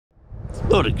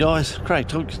Morning guys, Craig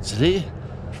Tompkinson here.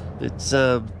 It's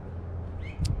end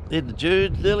of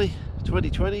June nearly,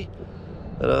 2020,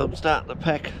 and I'm starting to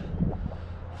pack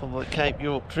for my Cape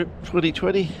York trip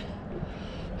 2020.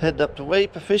 Heading up to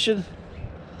Weeper fishing,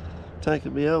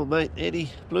 taking my old mate Eddie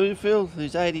Bloomfield,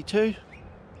 who's 82.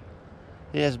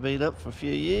 He hasn't been up for a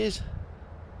few years.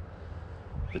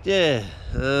 But yeah,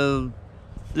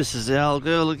 this is the old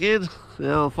girl again,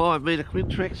 the old 5 metre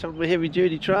Quintrex on my heavy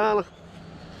duty trailer.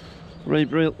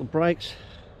 Rebuilt the brakes,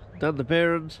 done the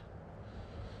bearings,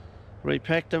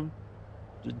 repacked them,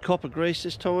 did copper grease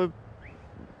this time,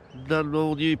 done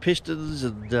all new pistons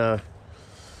and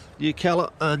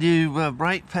new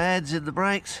brake pads in the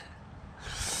brakes.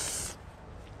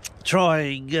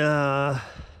 Trying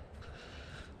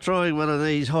one of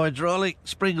these hydraulic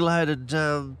spring-loaded,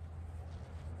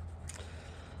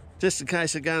 just in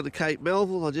case I go into Cape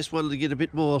Melville. I just wanted to get a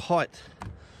bit more height.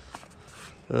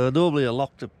 Normally I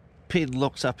lock the pin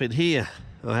locks up in here.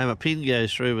 I have a pin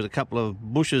goes through with a couple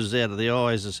of bushes out of the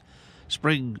eyes, the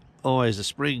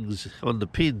springs on the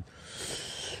pin.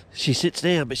 She sits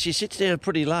down, but she sits down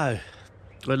pretty low.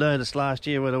 I noticed last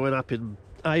year when I went up in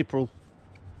April,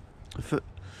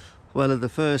 one of the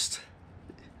first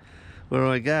where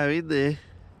I go in there,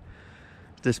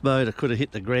 this motor could have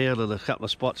hit the ground on a couple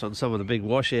of spots on some of the big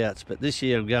washouts, but this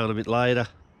year I'm going a bit later.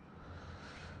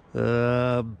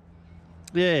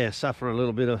 Yeah, suffer a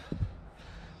little bit of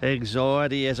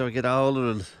anxiety as I get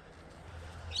older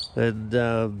and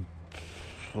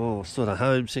sort of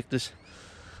homesickness.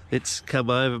 It's come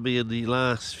over me in the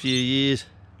last few years,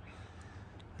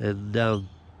 and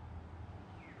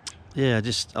yeah,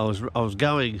 I was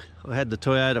going. I had the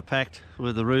Toyota packed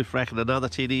with the roof rack and another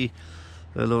tinny,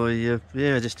 and I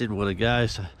just didn't want to go.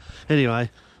 So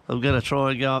anyway, I'm going to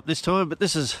try and go up this time. But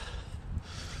this is,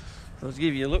 I'll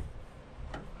give you a look.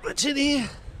 What's in here?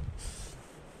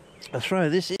 I'll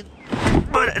throw this in.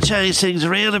 Might have to change things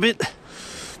around a bit.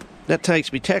 That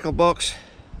takes me tackle box,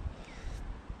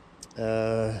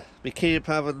 my camp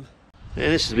oven, and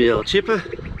this is my old chipper.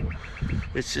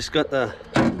 It's just got the,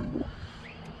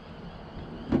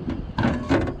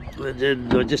 and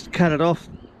then I just cut it off,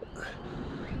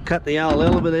 cut the old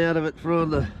element out of it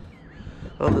from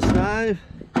on the stove.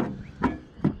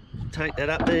 Take that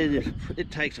up there. It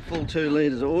takes a full 2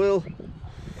 litres of oil.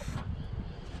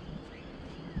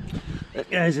 That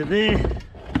goes in there.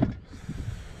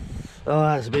 Oh,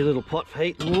 there's a big little pot for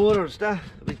heating water and stuff.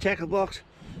 A big tackle box.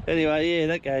 Anyway, yeah,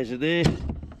 that goes in there.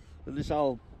 And this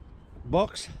old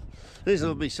box. These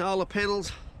are my solar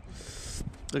panels.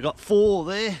 I've got 4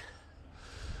 there.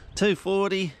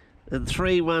 240 and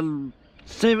 3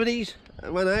 170s,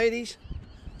 180s.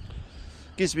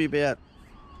 Gives me about,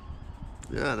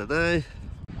 I don't know,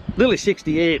 nearly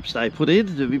 60 amps they put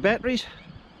into my batteries.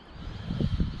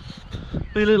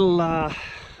 My little, I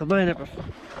made up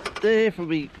there for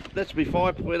me, that's my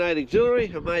 5.8 auxiliary.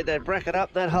 I made that bracket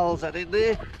up, that holds that in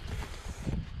there.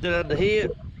 Then under here,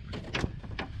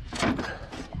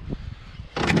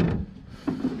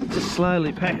 just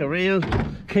slowly pack around,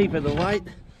 keeping the weight.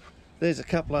 There's a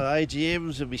couple of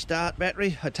AGMs of my start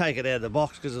battery. I take it out of the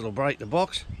box because it'll break the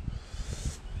box.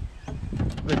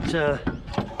 But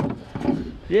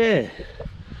yeah,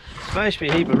 it's supposed to be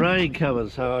a heap of rain coming,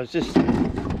 so I was just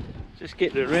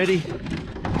getting it ready,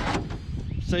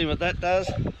 see what that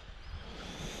does.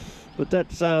 But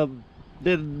that's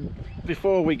then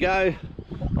before we go,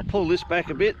 I pull this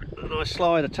back a bit and I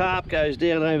slide a tarp, goes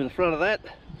down over the front of that.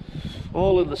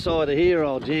 All in the side of here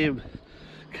I'll jam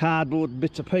cardboard and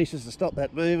bits and pieces to stop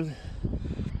that moving,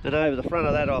 and over the front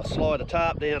of that I'll slide a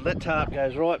tarp down. That tarp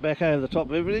goes right back over the top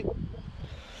of everything,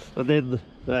 and then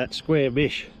that square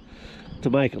mesh to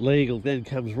make it legal then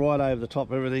comes right over the top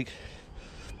of everything.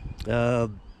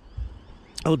 On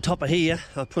top of here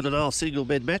I put an old single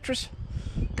bed mattress,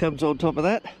 comes on top of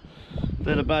that.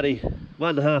 Then a buddy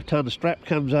 1.5 tonne strap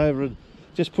comes over and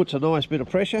just puts a nice bit of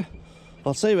pressure.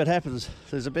 I'll see what happens.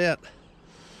 There's about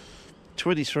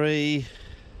 23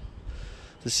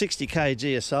 to 60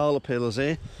 kg of solar panels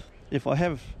there. If I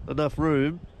have enough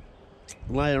room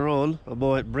later on, I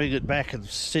might bring it back and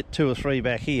sit 2 or 3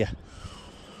 back here,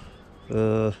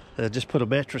 and just put a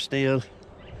mattress down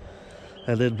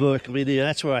and then work them in here.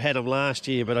 That's where I had them last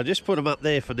year, but I just put them up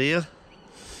there for now.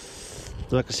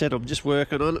 Like I said, I'm just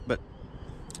working on it, but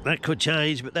that could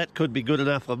change, but that could be good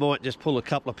enough. I might just pull a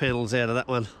couple of panels out of that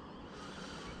one.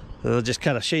 I'll just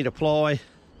cut a sheet of ply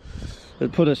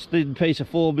and put a thin piece of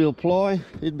 4mm ply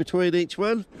in between each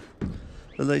one,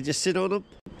 and they just sit on them.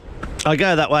 I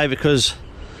go that way because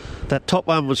that top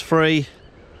one was free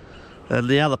and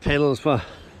the other panels were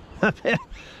about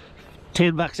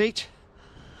 $10 each.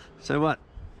 So what,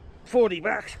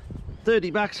 $40.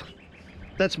 30 bucks.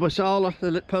 That's my solar,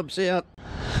 and it pumps out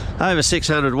over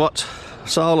 600 watts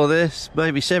solar there,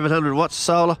 maybe 700 watts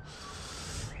solar.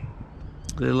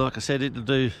 And like I said, it'll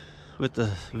do with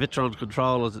the Vitron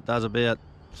controllers, it does about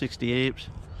 60 amps,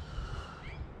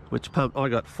 which pump, I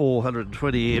got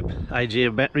 420 amp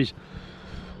AGM batteries.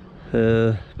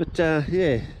 Yeah, but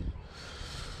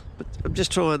I'm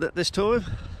just trying that this time.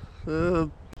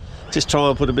 Just try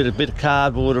and put a bit of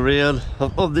cardboard around.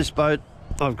 On this boat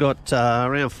I've got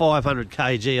around 500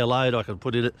 kg a load I can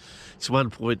put in it. It's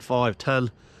 1.5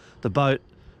 tonne. The boat,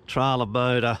 trailer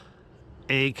motor,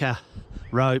 anchor,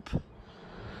 rope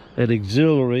and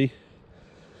auxiliary,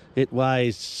 it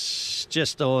weighs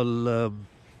just on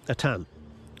a tonne,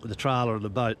 the trailer and the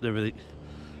boat and everything.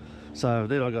 So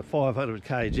then I got 500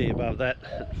 kg above that,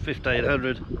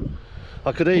 1500.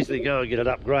 I could easily go and get it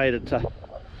upgraded to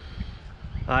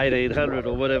 1800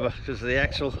 or whatever because of the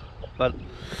axle, but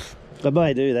I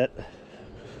may do that.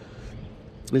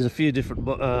 There's a few different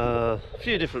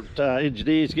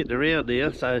engineers getting around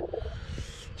now, so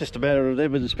just a matter of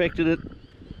them inspecting it,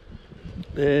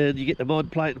 and you get the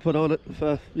mod plate to put on it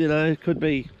for, you know, could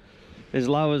be as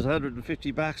low as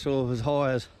 150 bucks or as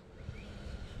high as,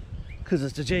 because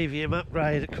it's the GVM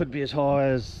upgrade, it could be as high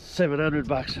as 700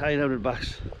 bucks, 800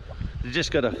 bucks. You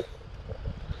just got to,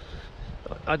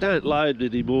 I don't load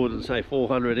any more than say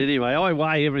 400 anyway. I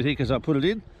weigh everything as I put it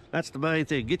in. That's the main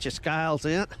thing. Get your scales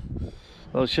out.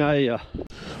 I'll show you.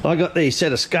 I got these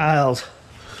set of scales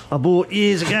I bought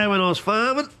years ago when I was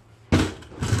farming.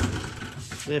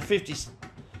 They're 50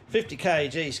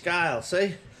 kg scales,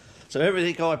 see? So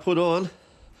everything I put on,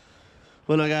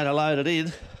 when I go to load it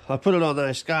in, I put it on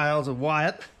those scales and weigh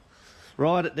it,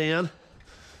 write it down,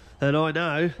 and I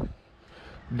know.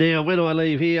 Now when I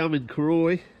leave here, I'm in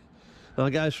Karoi, and I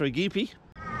go through Gympie.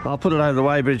 I'll put it over the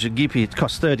weighbridge in Gympie. It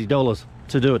costs $30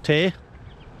 to do a tear.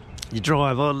 You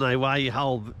drive on, they weigh your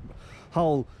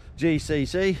whole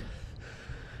GCC.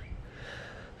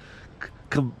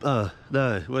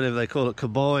 No, whatever they call it,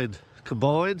 combined.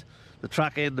 The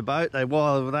truck and the boat, they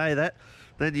weigh that.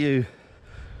 Then you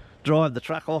drive the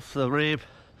truck off the ramp,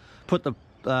 put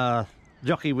the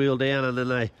jockey wheel down, and then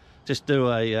they just do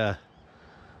a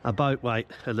boat weight,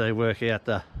 and they work out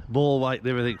the ball weight and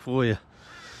everything for you.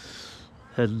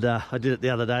 And I did it the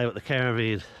other day with the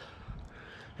caravan,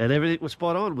 and everything was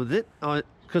spot on with it.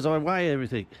 Because I weigh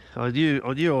everything. I knew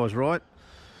I was right.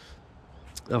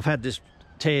 I've had this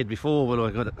tared before when I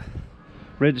got it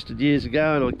registered years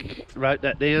ago, and I wrote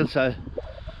that down. So,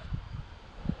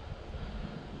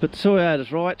 but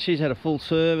Toyota's right. She's had a full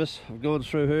service. I've gone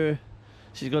through her.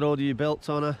 She's got all new belts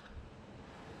on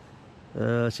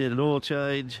her. She had an oil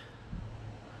change.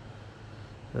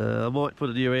 I might put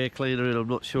a new air cleaner in, I'm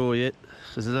not sure yet,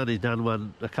 because I've only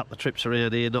done a couple of trips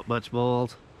around here, not much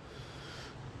miles.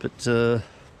 But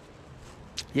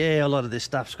yeah, a lot of this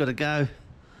stuff's got to go,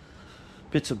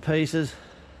 bits and pieces.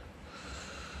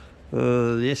 The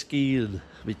esky and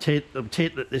my tent, I'm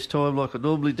tenting it this time like I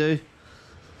normally do.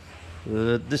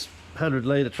 This 100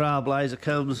 litre Trailblazer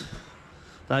comes,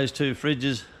 those two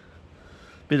fridges,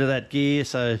 bit of that gear,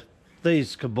 so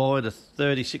these combined are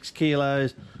 36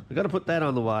 kilos. I've got to put that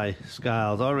on the weigh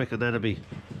scales. I reckon that'll be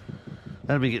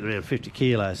getting around 50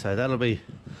 kilos, so that'll be,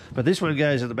 but this one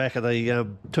goes in the back of the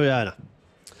Toyota.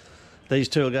 These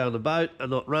two will go on the boat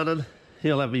and not running.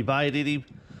 He'll have me bait in him.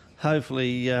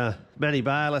 Hopefully Matty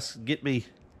Bayless can get me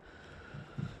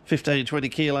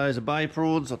 15-20 kilos of bay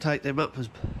prawns. I'll take them up as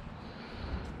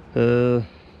but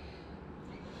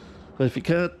if you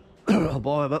can't, I'll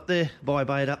buy them up there, buy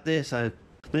bait up there. So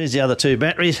there's the other two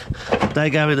batteries. They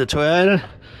go in the Toyota.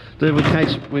 Then in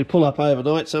case we pull up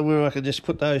overnight somewhere, I can just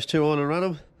put those two on and run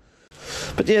them.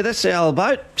 But yeah, that's the old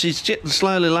boat. She's getting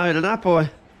slowly loaded up.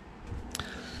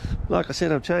 Like I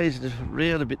said, I've changed it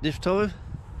around a bit this time.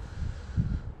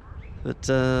 But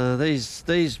these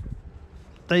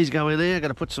go in there. I've got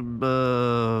to put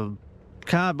some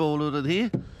cardboard in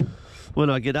here. When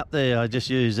I get up there, I just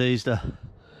use these to,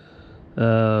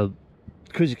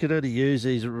 because you can only use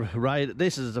these rated.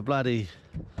 This is a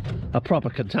proper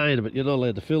container, but you're not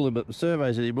allowed to fill them at the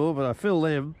servos anymore. But I fill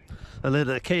them, and then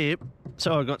at camp,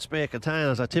 so I've got spare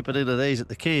containers. I tip it into these at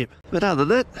the camp. But other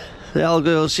than that, the old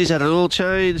girl, she's had an oil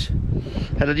change,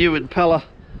 had a new impeller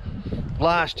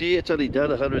last year. It's only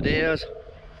done 100 hours,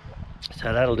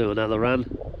 so that'll do another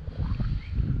run.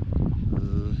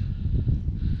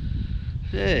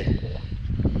 Yeah,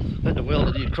 had to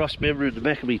weld a new cross member in the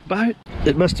back of my boat.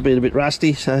 It must have been a bit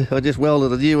rusty, so I just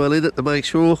welded a new one in it to make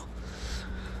sure,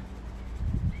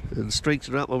 and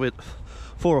strengthened it up. I went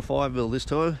 4 or 5 mil this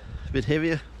time, a bit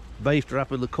heavier. beefed her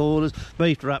up in the corners,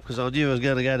 beefed her up because I knew I was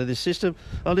going to go to this system.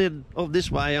 And then on this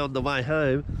way, on the way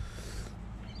home,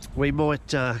 we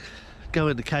might go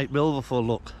into Cape Melva for a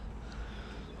look.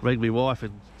 Ring my wife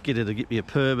and get her to get me a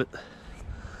permit.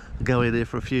 Go in there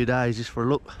for a few days just for a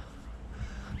look.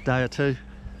 Day or two.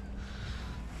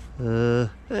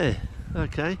 Yeah,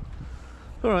 okay.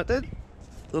 Alright then,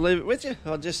 I'll leave it with you.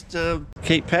 I'll just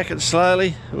keep packing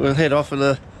slowly. We'll head off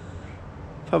in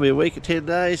probably a week or 10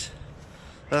 days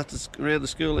after around the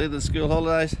school, end of the school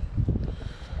holidays.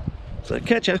 So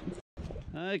catch ya.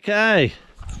 Okay,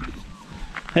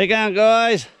 how you going,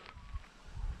 guys?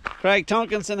 Craig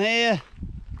Tonkinson here.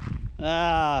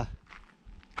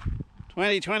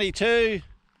 2022,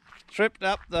 tripped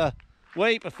up the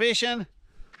Weep of fishing,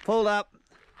 pulled up.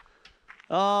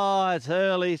 Oh, it's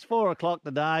early, it's 4 o'clock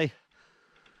today.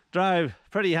 Drove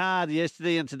pretty hard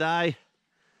yesterday and today.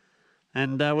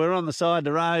 And we're on the side of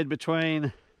the road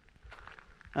between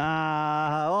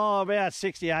about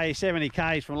 60, 70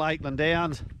 k's from Lakeland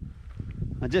Downs.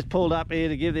 I just pulled up here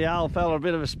to give the old fella a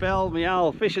bit of a spell. My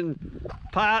old fishing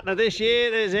partner this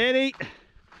year, there's Eddie.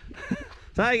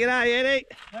 Say g'day, Eddie.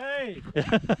 Hey.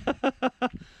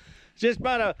 Just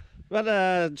got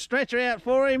a stretcher out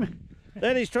for him.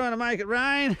 Eddie's trying to make it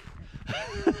rain.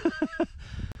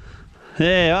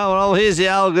 Yeah, oh well, here's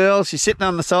the old girl. She's sitting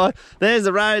on the side. There's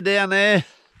the road down there.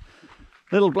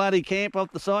 Little bloody camp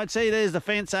off the side. See, there's the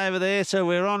fence over there. So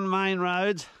we're on main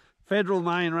roads, federal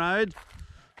main road.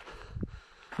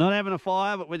 Not having a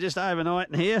fire, but we're just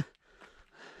overnighting here.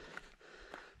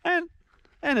 And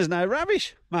there's no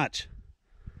rubbish much.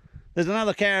 There's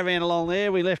another caravan along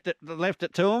there. We left it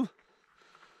to them.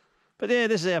 But yeah,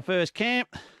 this is our first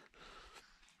camp.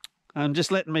 I'm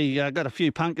just letting me, got a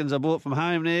few pumpkins I bought from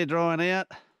home there, drying out.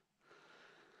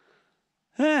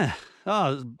 Yeah,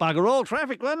 oh, there's bugger all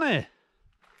traffic, wasn't there?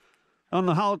 On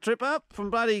the whole trip up from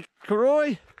bloody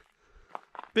Karoi.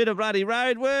 Bit of bloody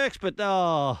road works, but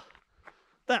oh,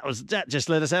 that just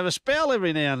let us have a spell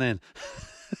every now and then.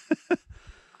 I've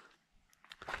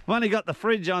only got the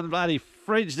fridge on the bloody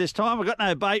fridge this time. I've got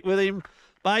no bait with him.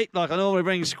 Bait, like I normally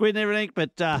bring squid and everything,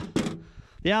 but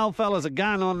the old fella's a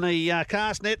gun on the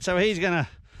cast net, so he's going to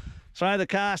throw the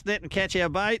cast net and catch our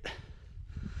bait.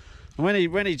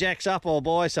 And when he jacks up, I'll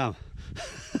buy some.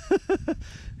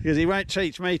 Because he won't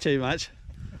teach me too much.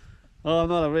 Oh, I'm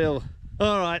not a real...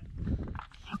 All right.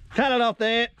 Cut it off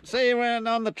there. See you when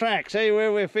on the track. See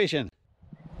where we're fishing.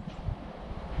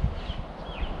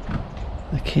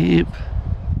 The camp.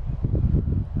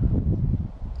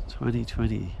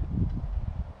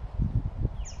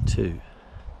 2022.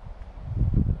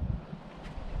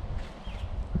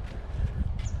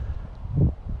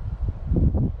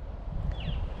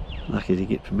 Lucky to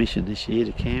get permission this year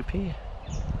to camp here.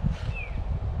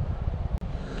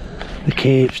 The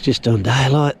camp's just on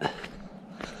daylight.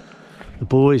 The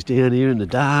boys down here in the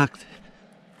dark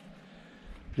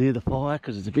near the fire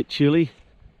because it's a bit chilly.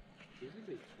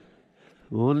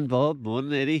 Morning Bob,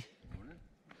 morning Eddie.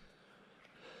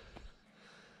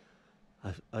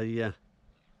 I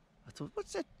thought,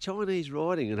 what's that Chinese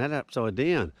writing and had it upside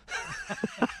down?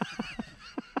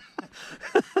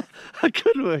 I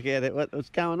couldn't work out what was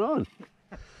going on.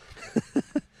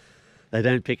 They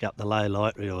don't pick up the low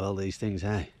light real well, these things,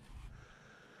 hey?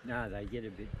 No, they get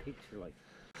a bit pixely.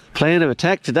 Plan of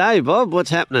attack today, Bob. What's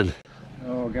happening?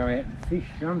 Oh, I'll go out and fish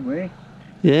somewhere.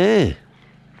 Yeah.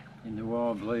 In the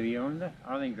wild blue yonder.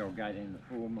 I think I'll go down the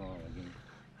 4 Mile again.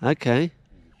 Okay.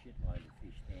 There's a shitload of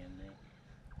fish down there.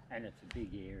 And it's a big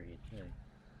area too.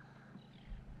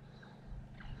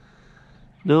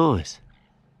 Nice.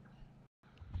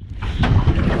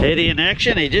 Eddie in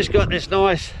action. He just got this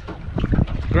nice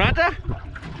grunter.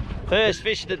 First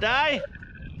fish of the day.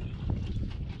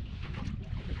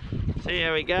 See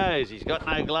how he goes. He's got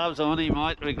no gloves on. He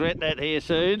might regret that here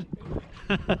soon.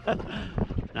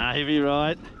 No, he'll be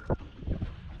right.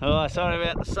 Oh, sorry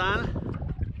about the sun.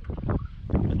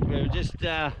 But we were just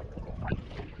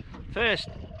first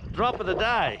drop of the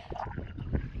day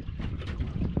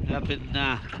up in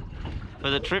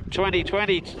for the trip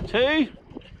 2022.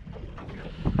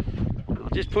 I'll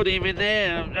just put him in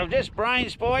there. I've just brain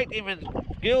spiked him and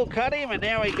gill cut him, and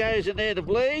now he goes in there to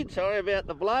bleed. Sorry about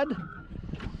the blood.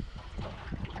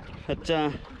 But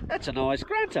that's a nice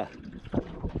grunter.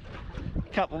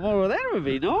 A couple more of that would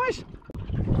be nice.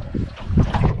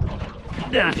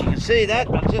 Don't know if you can see that,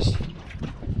 but just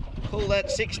pull that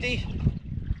 60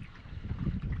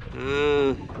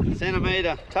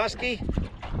 centimetre tusky.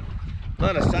 A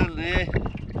lot of sun there.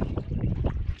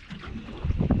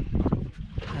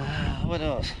 What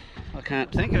else? I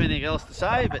can't think of anything else to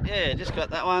say, but yeah, just got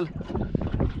that one.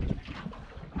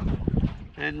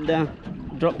 And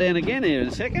drop down again here in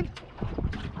a second.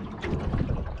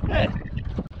 Yeah.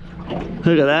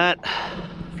 Look at that.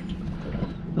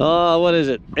 Oh, what is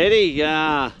it? Eddie,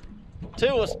 2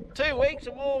 weeks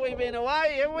or more we've been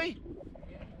away, haven't we?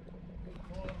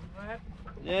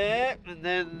 Yeah, and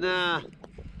then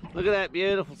look at that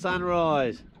beautiful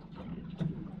sunrise.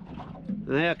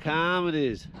 And how calm it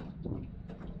is.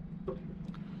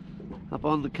 Up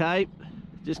on the Cape,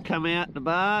 just come out the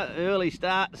bar, early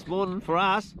start this morning for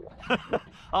us.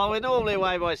 Oh, we're normally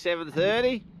away by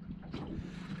 7:30.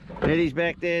 Eddie's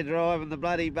back there driving the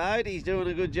bloody boat, he's doing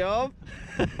a good job.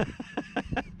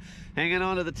 Hanging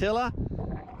on to the tiller.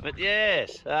 But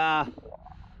yes,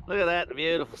 look at that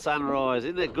beautiful sunrise.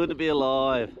 Isn't it good to be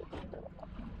alive?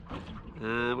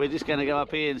 We're just going to go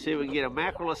up here and see if we can get a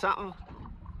mackerel or something.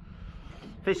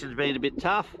 Fishing's been a bit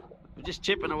tough. We're just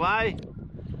chipping away.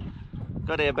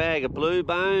 Got our bag of blue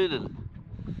bone and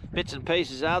bits and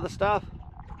pieces of other stuff.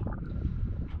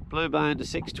 Blue bone to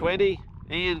 620.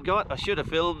 Ian got, I should have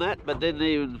filmed that, but didn't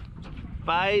even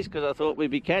phase because I thought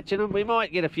we'd be catching them. We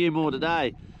might get a few more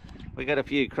today. We got a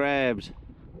few crabs.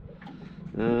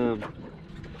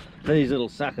 These little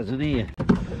suckers in here.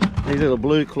 These little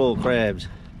blue claw crabs.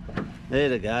 There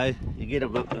they go. You get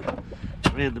them up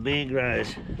around the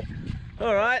mangroves.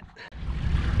 All right.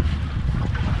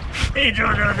 He's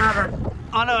onto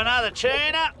another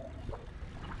tuna.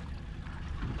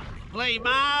 Lee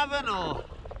Marvin, or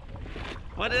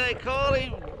what do they call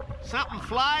him? Something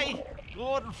Flay.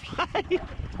 Gordon Flay.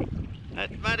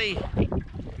 That buddy.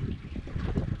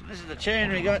 This is the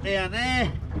tuna we got down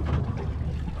there.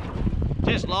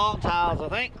 Just longtails, I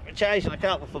think. We're chasing a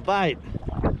couple for bait.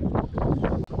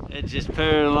 It's just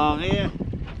purring along here.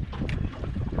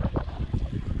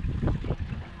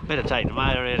 Better take the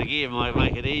motor out of gear, might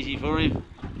make it easy for him.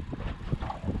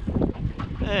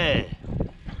 There.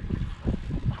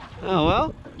 Oh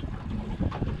well.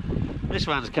 This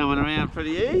one's coming around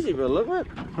pretty easy, but look at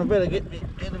it. I better get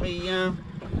into my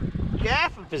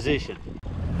gaffing position.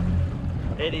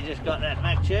 Eddie just got that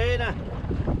mac tuna.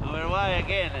 And we're away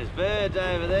again. There's birds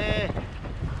over there.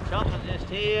 Chopping just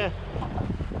here.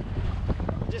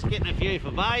 Just getting a few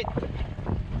for bait.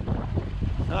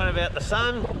 Sorry about the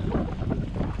sun.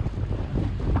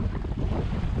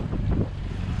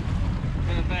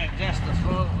 Gonna back just the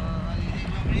front up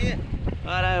here.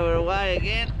 Righto, we're away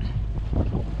again.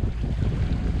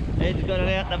 Ed's got it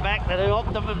out the back to the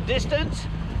optimum distance.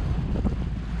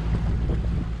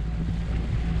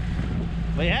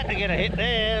 We had to get a hit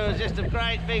there. It was just a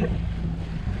great big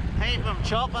heap of them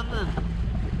chopping, and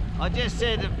I just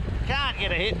said, can't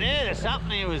get a hit there, there's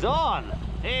something he was on.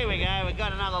 Here we go, we've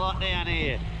got another lot down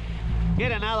here.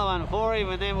 Get another one for him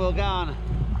and then we'll go and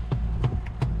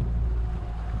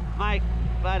make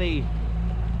buddy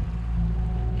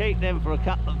keep them for a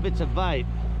couple of bits of bait.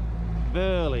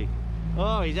 Burley.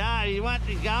 Oh, he's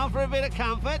going for a bit of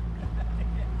comfort.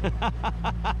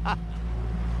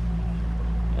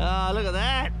 Oh, look at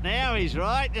that. Now he's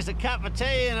right. Just a cup of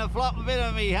tea and a flopping bit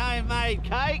of me homemade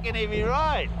cake and he'll be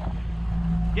right.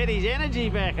 Get his energy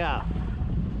back up.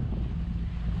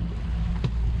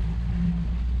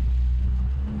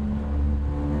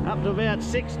 Up to about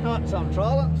 6 knots I'm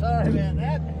trolling. Sorry about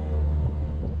that.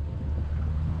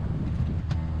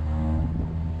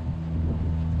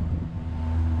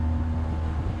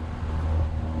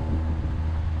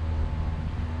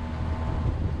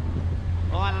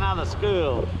 Find another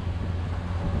school.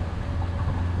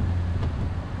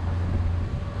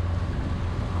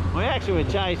 We actually were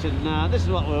chasing, this is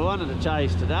what we wanted to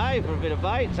chase today for a bit of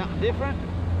bait, something different.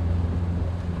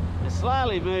 It's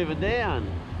slowly moving down.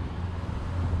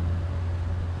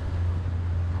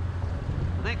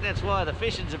 I think that's why the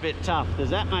fishing's a bit tough. There's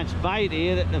that much bait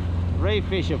here that the reef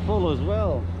fish are full as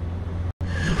well.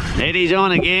 Eddie's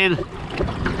on again.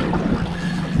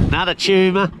 Another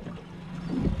tumour.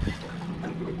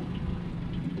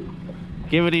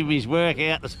 Giving him his work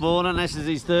out this morning. This is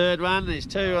his third one. There's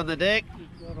 2 on the deck.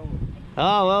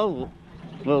 Oh, well,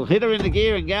 we'll hit her in the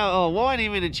gear and go. Oh, wind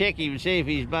him in and check him and see if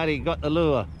his buddy got the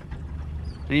lure.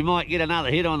 And he might get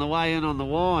another hit on the way in on the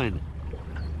wind.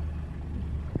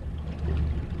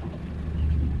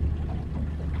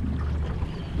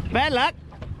 Bad luck.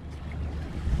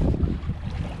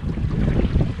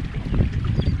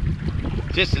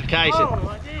 Just in case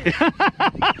it...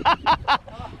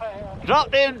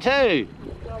 Dropped him too.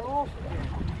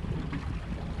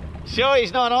 Sure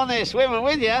he's not on there swimming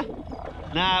with you?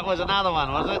 No, it was another one,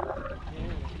 was it?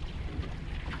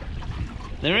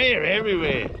 They're here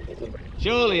everywhere.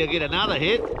 Surely you'll get another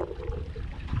hit.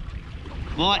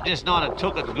 Might just not have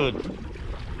took it good.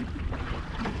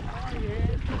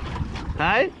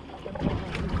 Hey?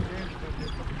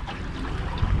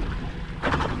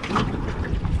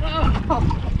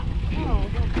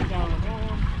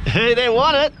 He didn't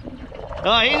want it.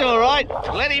 Oh, he's all right.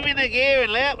 Let him in the gear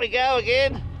and out we go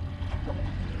again.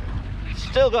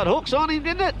 Still got hooks on him,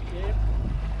 didn't it? Yep.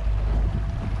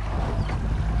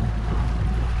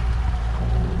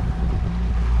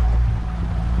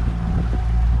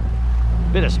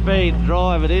 Bit of speed and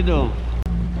drive it into him.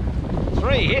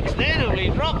 3 hits then and he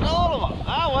dropped all of them.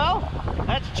 Oh well,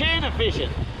 that's tuna fishing.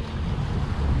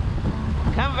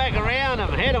 Come back around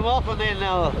them, head them off, and then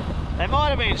they might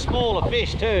have been smaller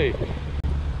fish too.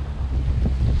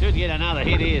 Should get another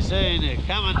hit here soon. They're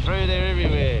coming through there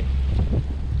everywhere.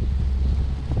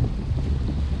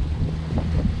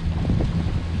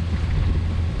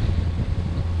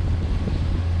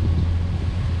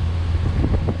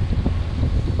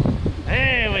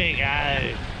 There we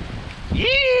go.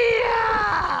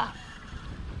 Yeah!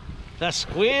 The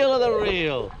squeal of the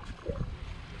reel.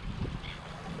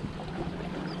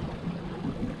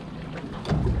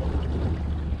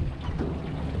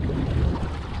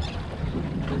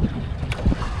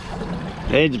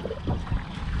 Edge,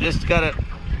 just got to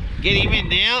get him in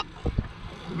now.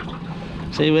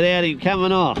 See, without him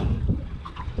coming off.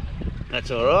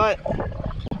 That's all right.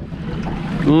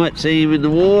 Might see him in the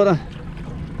water.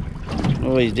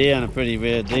 Oh, he's down a pretty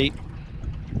bit deep.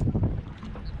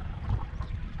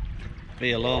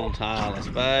 Be a long tail, I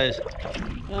suppose.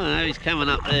 Oh no, he's coming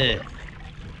up there.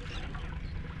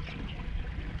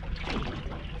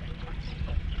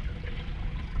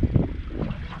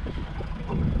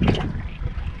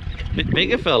 Bit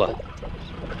bigger fella.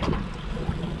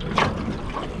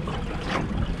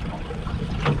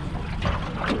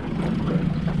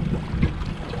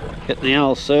 Getting the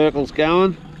old circles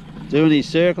going, doing his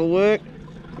circle work.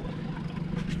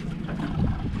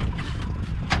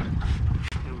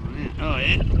 Oh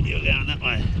yeah, you're going that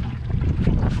way.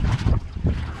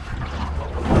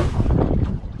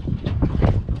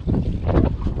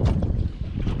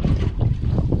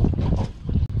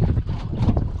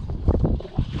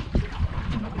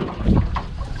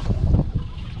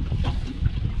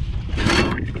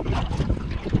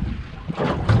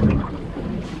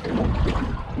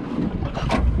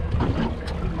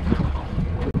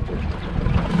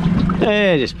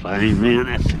 Yeah, just playing around,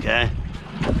 that's okay.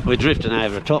 We're drifting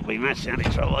over the top of him, that's the only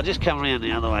trouble. I'll just come around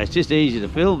the other way. It's just easy to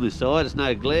film this side, it's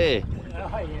no glare.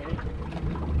 Oh, yeah.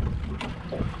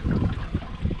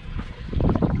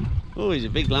 Oh, he's a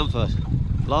big lumper.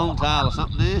 Long tail or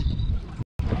something there.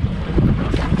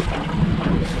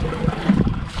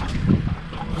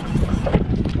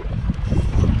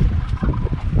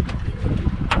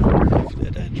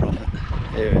 Don't drop it.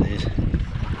 There it is.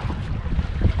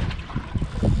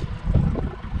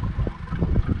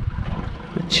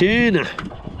 Tuna,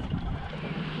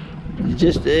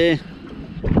 just there.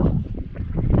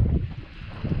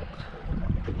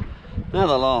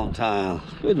 Another long tail.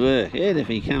 Good work, Ed, if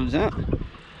he comes up.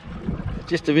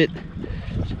 Just a bit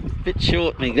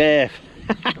short, me gaff.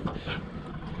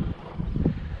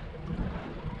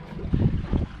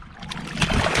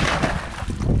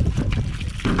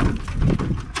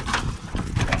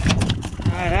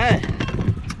 Righto,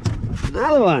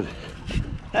 another one.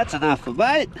 That's enough for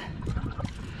bait.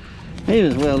 He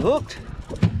was well hooked.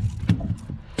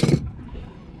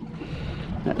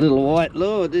 That little white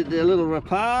lure did the little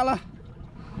rapala.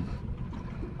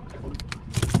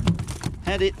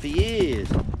 Had it for years.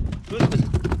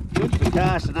 Good for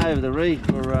casting over the reef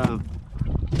for what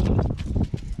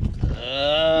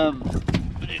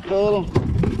do you call them?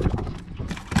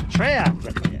 Trout.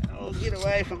 I'll get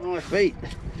away from my feet.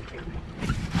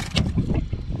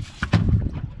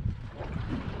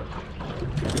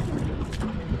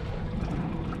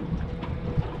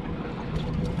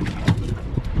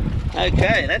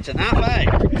 Okay, that's enough, eh?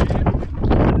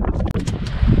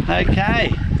 Okay.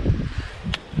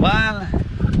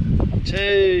 1,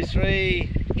 2,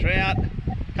 3 trout,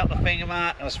 couple of finger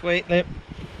mark and a sweet lip.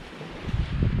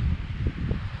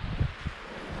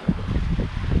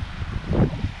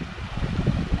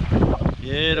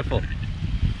 Beautiful.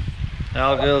 The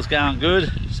old girl's going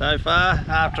good so far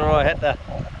after I had to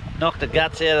knock the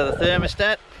guts out of the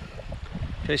thermostat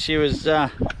because she was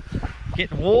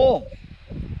getting warm.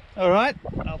 Alright,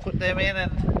 I'll put them in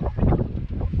and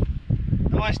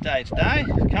nice day today,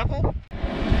 a couple.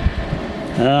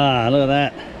 Ah, look at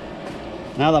that.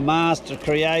 Another master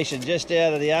creation just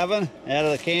out of the oven, out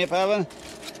of the camp oven.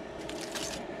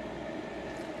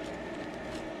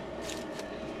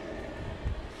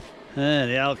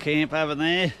 The old camp oven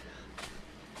there.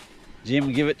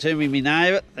 Jim give it to me, me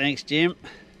neighbour. Thanks, Jim.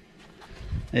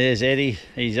 There's Eddie,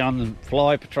 he's on the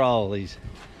fly patrol. He's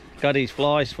got his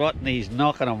fly spot and he's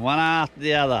knocking them one after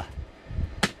the other.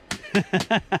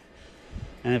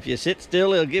 And if you sit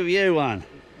still, he'll give you one.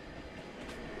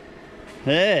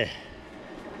 There.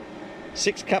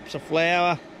 6 cups of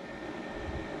flour.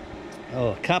 Oh,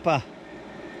 a cup of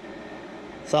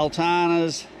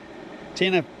sultanas.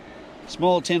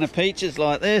 Small tin of peaches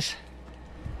like this.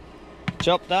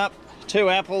 Chopped up. 2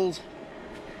 apples.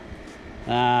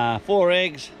 4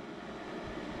 eggs.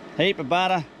 Heap of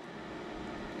butter.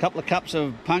 Couple of cups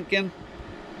of pumpkin.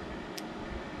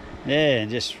 Yeah, and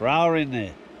just throw her in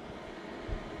there.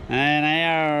 And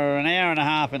an hour and a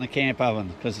half in the camp oven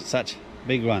because it's such a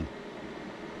big one.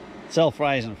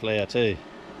 Self-raising flour too.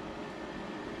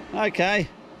 Okay.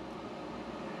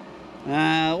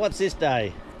 What's this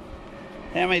day?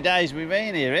 How many days have we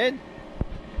been here, Ed?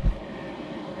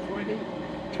 20.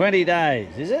 20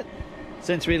 days, is it?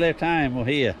 Since we left home, or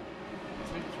here?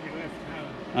 Since we left home.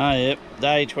 Oh, yep.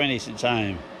 Day 20 since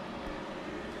home.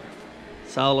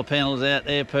 Solar panels out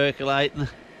there percolating.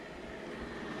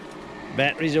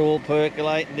 Batteries are all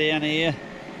percolating down here.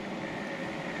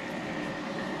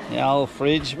 The old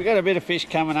fridge. We've got a bit of fish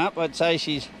coming up. I'd say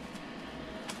she's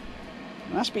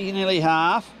must be nearly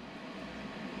half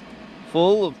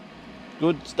full of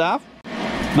good stuff.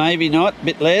 Maybe not, a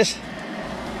bit less.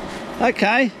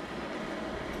 Okay.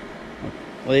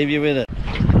 I'll leave you with it.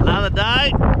 Another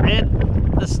day, and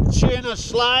the tuna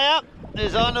slayer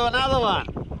is on to another one.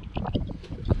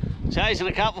 Chasing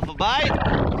a couple for bait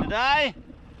today.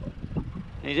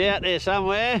 He's out there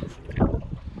somewhere.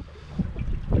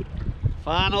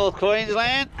 Far north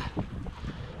Queensland.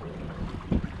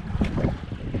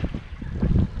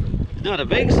 Not a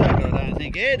big sucker, I don't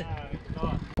think, Ed. No, it's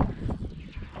not.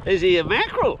 Is he a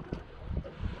mackerel?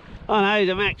 Oh no, he's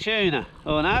a mac tuna.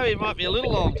 Oh no, he might be a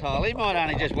little long tail. He might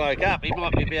only just woke up. He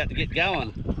might be about to get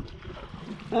going.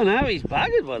 Oh no, he's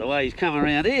buggered by the way he's coming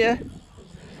around here.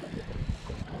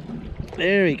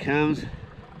 There he comes.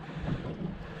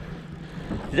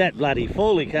 He's that bloody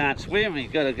full, he can't swim.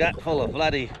 He's got a gut full of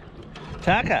bloody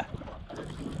tucker.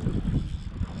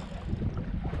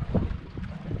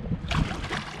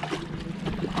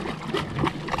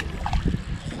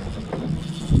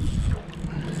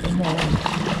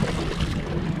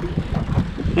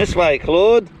 This way,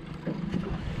 Claude.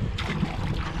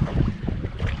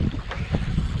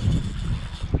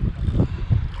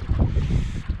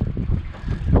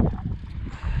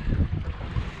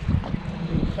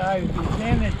 So his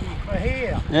energy for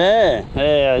here. Yeah,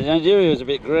 I knew he was a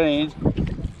bit green.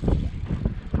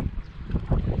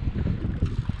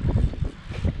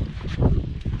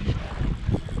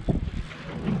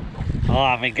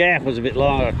 Oh, my gaff was a bit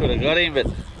longer. I could have got him, but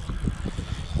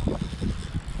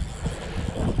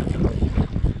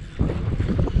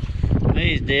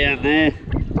he's down there.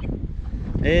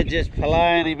 They're just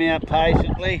playing him out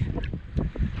patiently.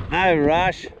 No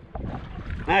rush.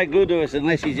 No good to us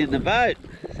unless he's in the boat.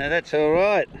 So that's all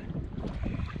right.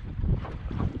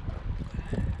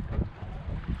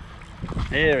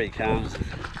 There he comes.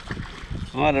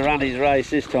 Might have run his race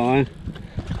this time.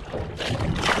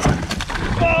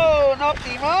 Oh, knocked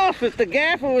him off. If the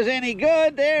gaffer was any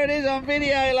good, there it is on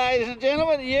video, ladies and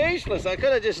gentlemen. Useless. I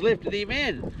could have just lifted him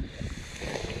in,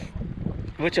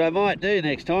 which I might do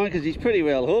next time because he's pretty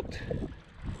well hooked.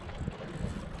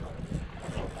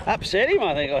 Upset him,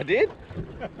 I think I did.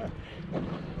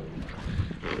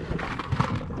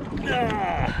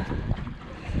 Ah.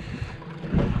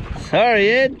 Sorry,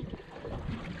 Ed.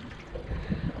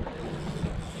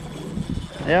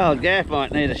 The old gaff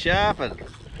might need a sharpen.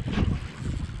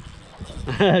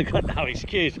 Got no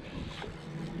excuse.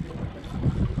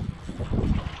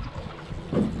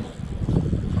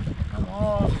 Come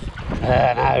on.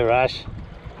 No rush.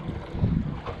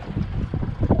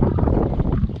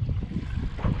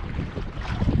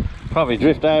 Probably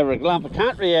drift over a lump of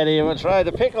country out here and throw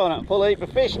the pick on it and pull a heap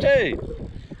of fish too.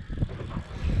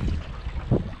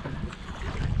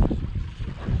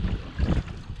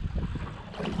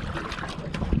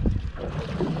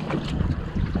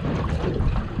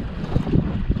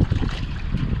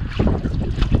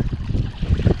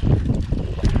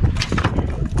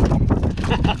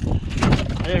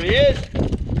 There he is.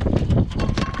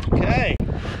 Okay.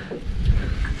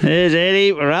 There's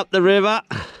Eddie, we're up the river.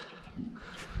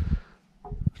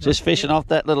 Just fishing off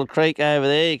that little creek over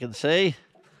there, you can see.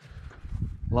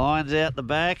 Lines out the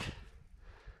back.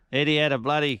 Eddie had a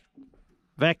bloody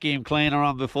vacuum cleaner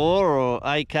on before, or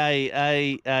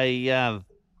AKA a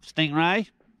stingray.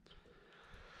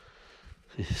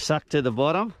 Sucked to the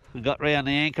bottom and got round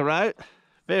the anchor rope.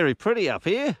 Very pretty up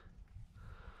here.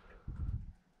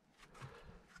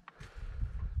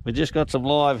 We just got some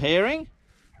live herring.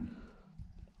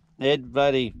 Ed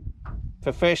bloody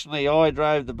professionally I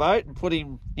drove the boat and put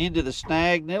him into the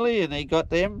snag nearly, and he got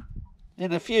them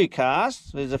in a few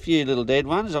casts. There's a few little dead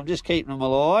ones. I'm just keeping them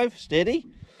alive, steady.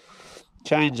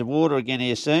 Change the water again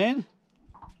here soon.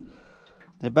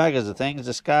 They're buggers of things,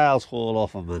 the scales fall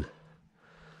off them, and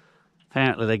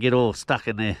apparently they get all stuck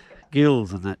in their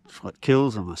gills and that's what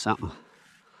kills them or something.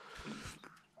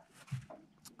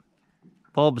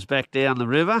 Bob's back down the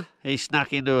river. He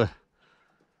snuck into a...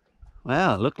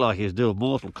 Well, it looked like he was doing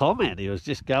Mortal Kombat. He was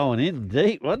just going in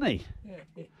deep, wasn't he?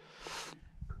 Yeah.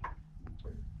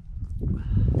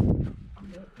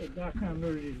 The duck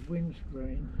under his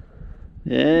windscreen.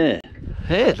 Yeah.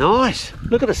 Yeah, nice.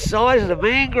 Look at the size of the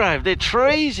mangrove. They're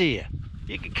trees here.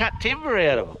 You can cut timber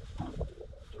out of them.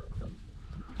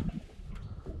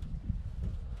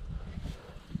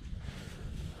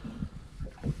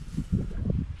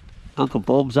 Uncle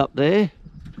Bob's up there.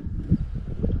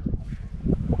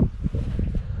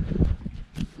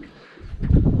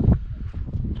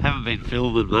 Haven't been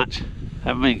filming much.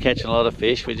 Haven't been catching a lot of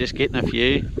fish. We're just getting a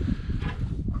few.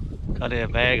 Got our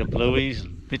bag of blueies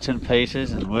and bits and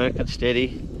pieces and working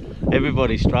steady.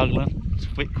 Everybody's struggling. It's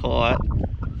a bit quiet.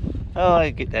 Oh,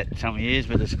 I get that some years,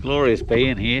 but it's glorious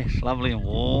being here. It's lovely and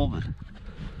warm. And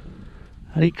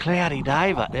a very cloudy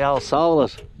day, but the old soul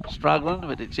is struggling,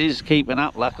 but it is keeping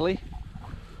up, luckily.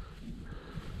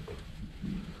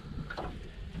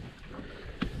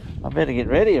 I better get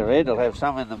ready, or Ed will have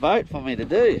some in the boat for me to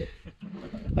do.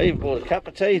 I even bought a cup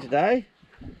of tea today.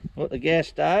 Bought the gas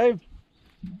stove.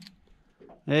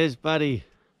 There's Buddy.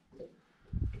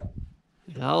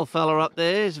 The old fella up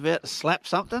there is about to slap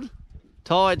something.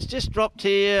 Tide's just dropped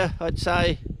here, I'd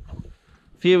say,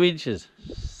 a few inches.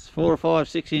 4 or 5,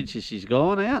 6 inches she's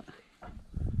gone out.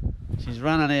 She's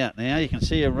running out now, you can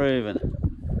see her moving.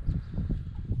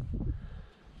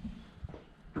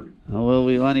 Oh, well,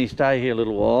 we'll only stay here a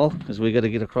little while because we've got to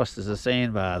get across to the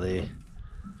sandbar there.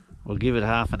 We'll give it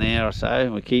half an hour or so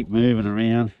and we'll keep moving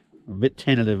around. I'm a bit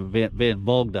tentative about being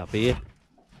bogged up here.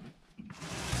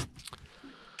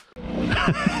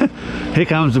 Here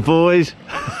comes the boys.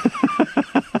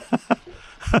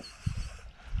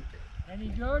 Any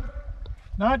good?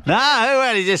 Not. No,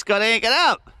 well, he just got anchored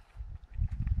up.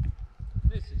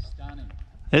 This is stunning.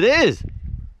 It is.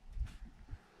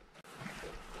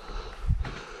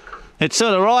 It's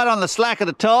sort of right on the slack of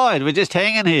the tide. We're just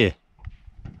hanging here.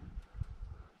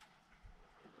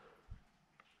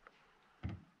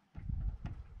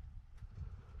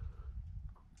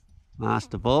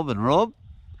 Master Bob and Rob.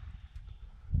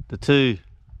 The two,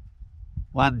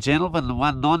 one gentleman and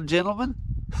one non-gentleman.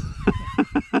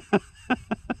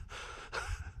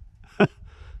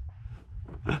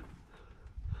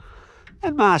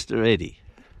 And Master Eddie,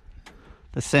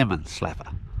 the salmon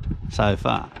slapper, so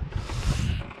far.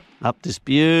 Up this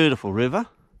beautiful river.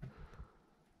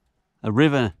 A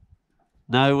river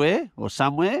nowhere or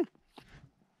somewhere.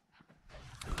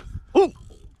 Ooh!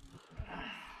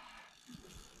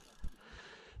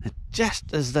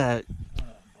 Just as though...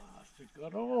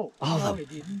 Got all. Oh, no, he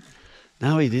didn't.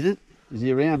 No, he didn't. Is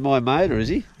he around my motor, is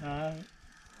he? No.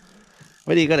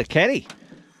 Where do you got a catty?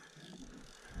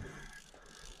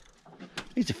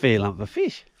 He's a fair lump of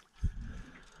fish.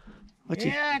 What's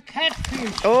Yeah,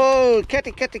 catfish. Oh,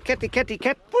 catty, catty, catty, catty,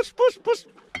 cat. Puss, puss, puss.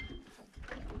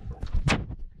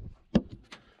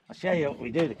 I'll show you what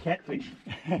we do to catfish.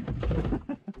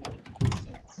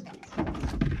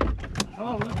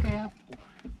 Oh, look out.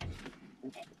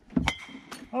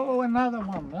 Oh, another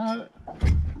one. No.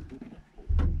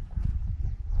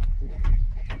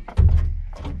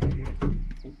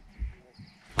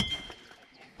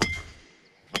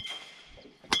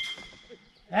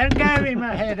 That gave him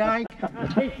a headache. I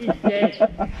think he's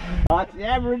dead. That's the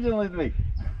Aboriginal in me.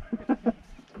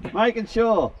 Making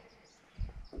sure.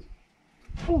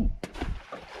 Ooh.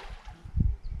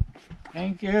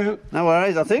 Thank you. No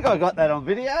worries, I think I got that on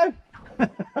video.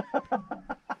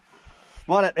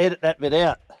 Might have to edit that bit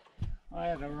out. I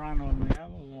had a run on the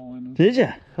other line. Did you?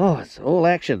 Oh, it's all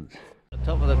action. The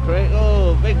top of the creek.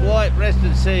 Oh, big white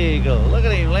breasted sea eagle. Look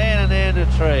at him landing there in the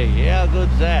tree. How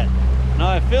good's that? And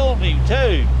I filmed him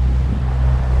too.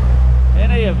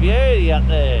 Isn't he a beauty up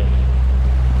there?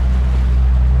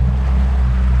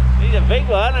 He's a big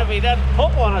one. If he doesn't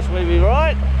pop on us, we'll be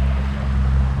right.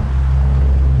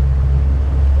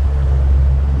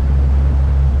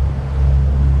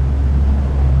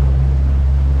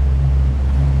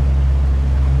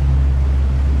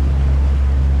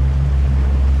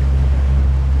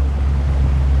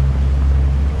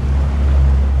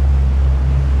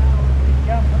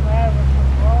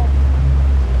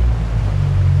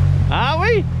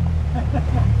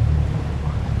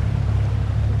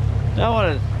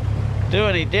 do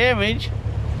any damage.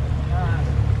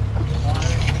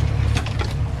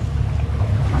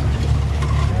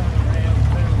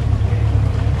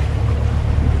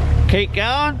 Keep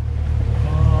going.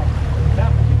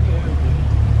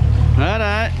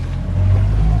 Righto.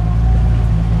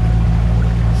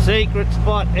 Secret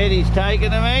spot Eddie's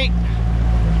taken to me.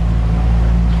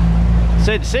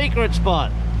 Said secret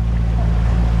spot.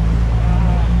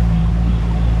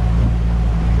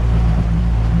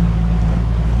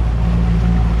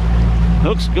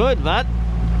 Looks good, but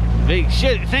you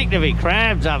should think there'd be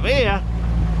crabs up here.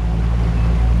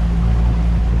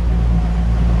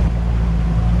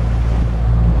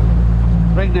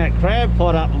 Bring that crab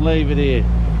pot up and leave it here.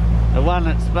 The one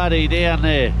that's muddy down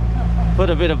there. Put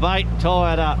a bit of bait and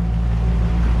tie it up.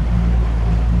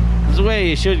 This is where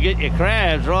you should get your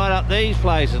crabs, right up these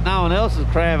places. No one else is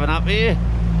crabbing up here.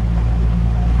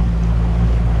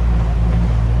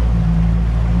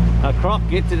 A croc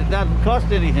gets it, it doesn't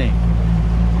cost anything.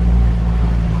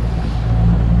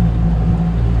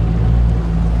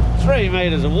 Three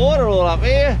metres of water all up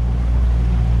here.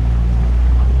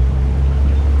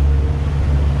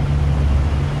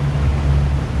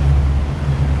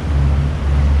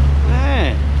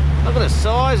 Look at the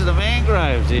size of the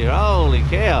mangroves here, holy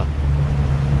cow.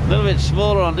 A little bit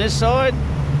smaller on this side.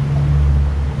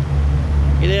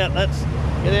 Get out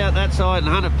that side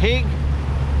and hunt a pig.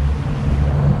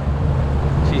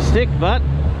 She's thick, but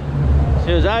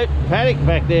she was open paddock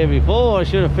back there before. I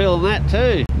should have filmed that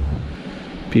too.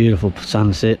 Beautiful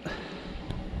sunset.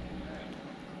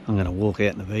 I'm going to walk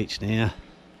out on the beach now.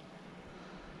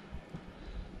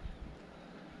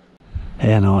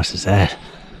 How nice is that?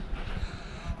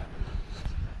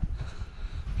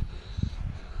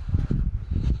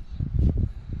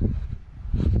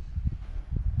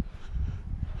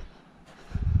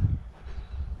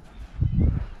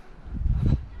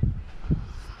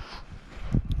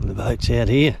 The boat's out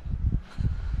here.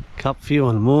 Couple few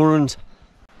on the moorings.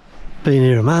 Been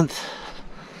here a month.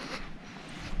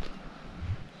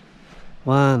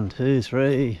 1, 2,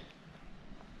 3,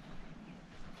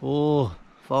 4,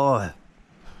 5,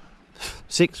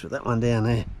 6 with that one down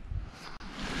there.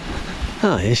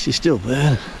 Oh yes, she's still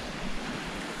burning.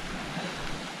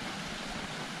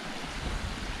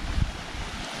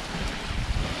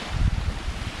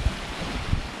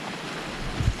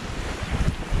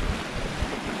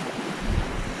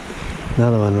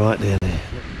 Another one right down there.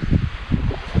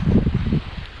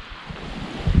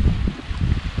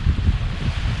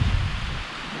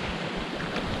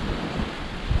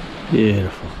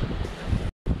 Beautiful.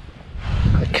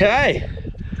 Okay,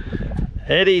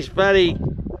 Eddie's buddy,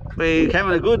 we're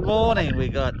having a good morning. We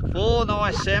got 4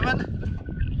 nice salmon,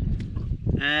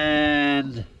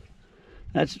 and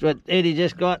that's what Eddie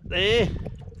just got there.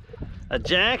 A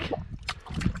jack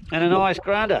and a nice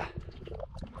grunter.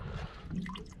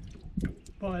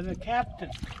 By the captain.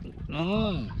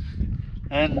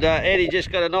 And Eddie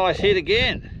just got a nice hit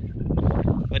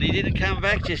again, but he didn't come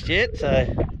back just yet, so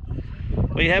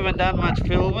we haven't done much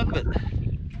filming. But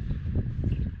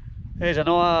there's a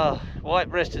nice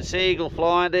white-breasted seagull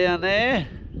flying down there.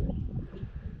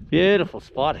 Beautiful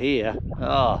spot here.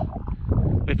 Oh,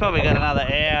 we've probably got another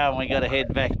hour and we got to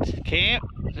head back to camp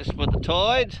just with the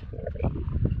tides.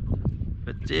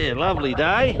 But yeah, lovely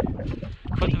day.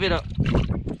 Put a bit of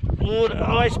water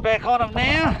ice back on them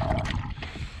now.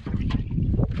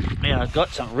 Now I've got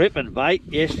some ripping bait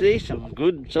yesterday, some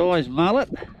good sized mullet.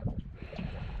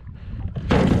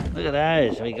 Look at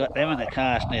those, we got them in the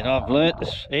cast net. I've learnt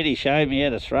this, Eddie showed me how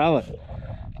to throw it.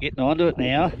 Getting onto it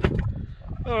now.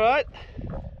 Alright,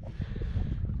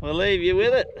 we'll leave you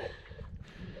with it.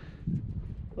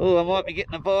 Oh, I might be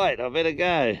getting a bite, I better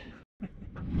go.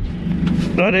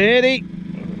 Right, Eddie,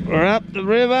 we're up the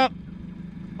river.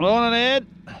 Morning, Ed.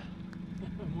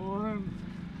 Morning.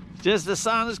 Just the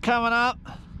sun's coming up.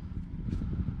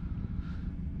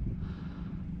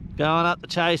 Going up to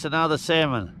chase another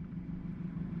salmon.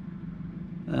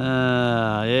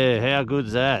 Yeah, how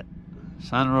good's that?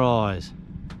 Sunrise.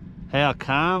 How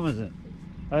calm is it?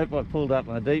 I hope I pulled up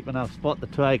in a deep enough spot to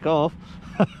take off.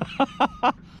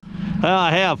 Oh,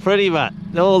 how pretty, but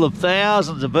all the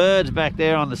thousands of birds back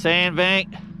there on the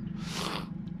sandbank.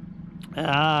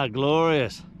 Ah,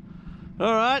 glorious.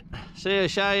 All right, see, I'll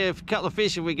show you a couple of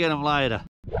fish if we get them later.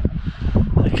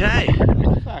 Okay.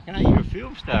 Fucking hell, you're a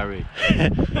film star, Rick.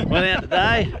 Went out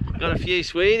today, got a few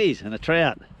sweeties and a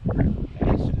trout.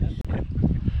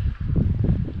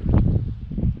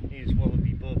 Here's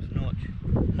Wallaby Bob's notch.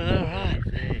 All right.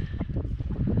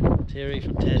 Terry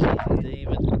from Tassie,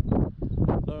 Demon.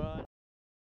 All right.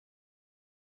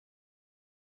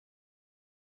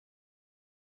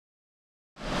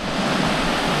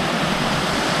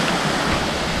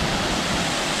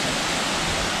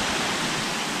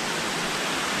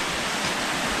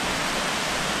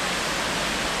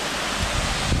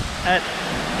 at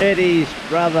Eddie's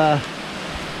brother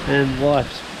and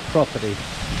wife's property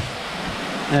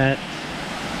at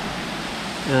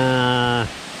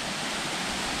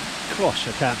gosh,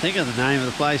 I can't think of the name of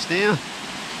the place now.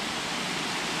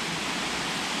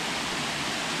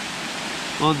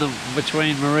 On the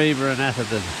between Mareeba and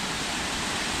Atherton.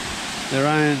 Their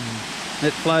own,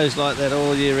 it flows like that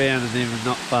all year round and even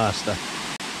not faster.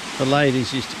 The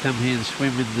ladies used to come here and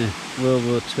swim in the World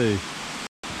War II.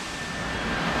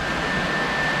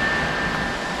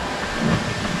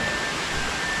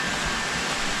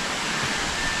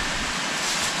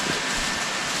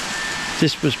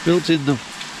 This was built in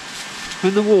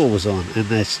when the war was on, and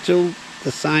they're still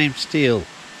the same steel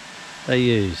they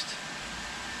used.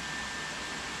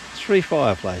 3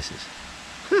 fireplaces.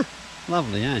 Huh,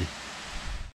 lovely, eh?